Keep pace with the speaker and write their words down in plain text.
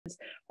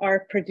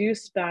are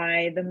produced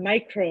by the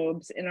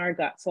microbes in our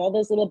gut. So all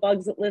those little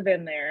bugs that live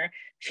in there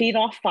feed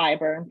off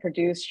fiber and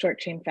produce short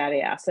chain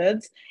fatty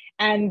acids.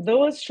 And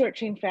those short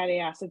chain fatty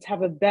acids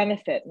have a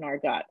benefit in our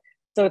gut.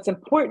 So it's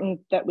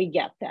important that we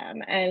get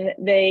them, and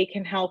they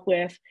can help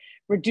with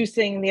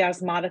reducing the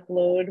osmotic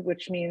load,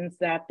 which means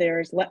that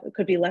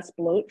could be less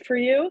bloat for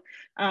you.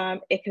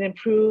 It can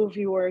improve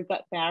your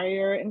gut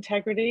barrier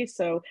integrity,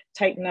 so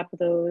tighten up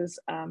those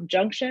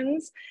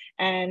junctions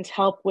and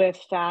help with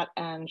fat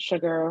and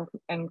sugar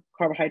and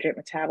carbohydrate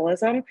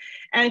metabolism.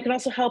 And it can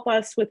also help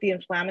us with the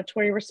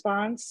inflammatory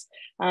response.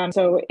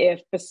 So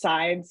if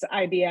besides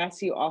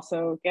IBS, you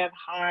also get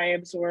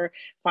hives or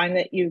find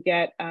that you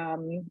get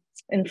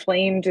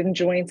inflamed in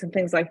joints and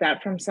things like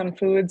that from some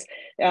foods,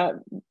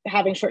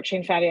 having short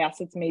chain fatty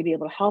acids may be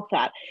able to help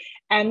that.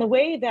 And the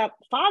way that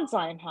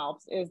FODZYME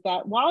helps is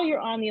that while you're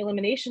on the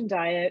elimination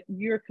diet,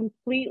 you're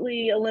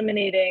completely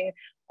eliminating,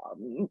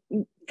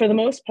 for the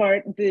most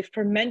part, the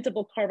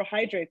fermentable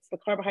carbohydrates,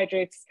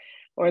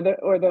 or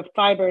the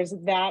fibers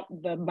that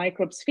the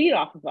microbes feed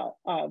off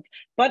of.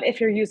 But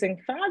if you're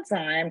using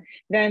FODZYME,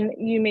 then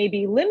you may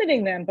be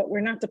limiting them, but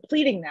we're not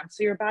depleting them.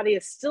 So your body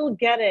is still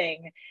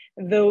getting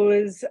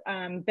those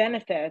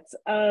benefits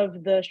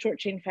of the short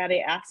chain fatty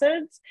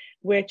acids,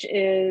 which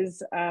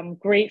is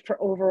great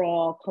for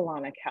overall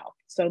colonic health.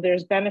 So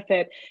there's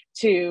benefit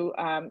to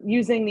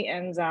using the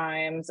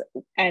enzymes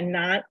and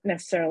not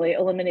necessarily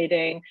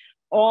eliminating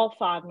all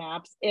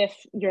FODMAPs if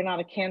you're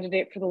not a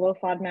candidate for the low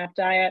FODMAP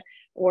diet,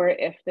 or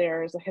if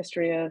there's a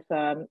history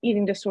of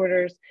eating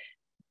disorders.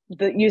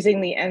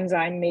 Using the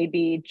enzyme may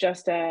be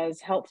just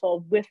as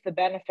helpful with the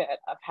benefit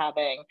of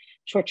having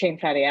short chain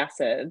fatty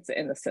acids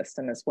in the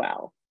system as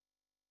well.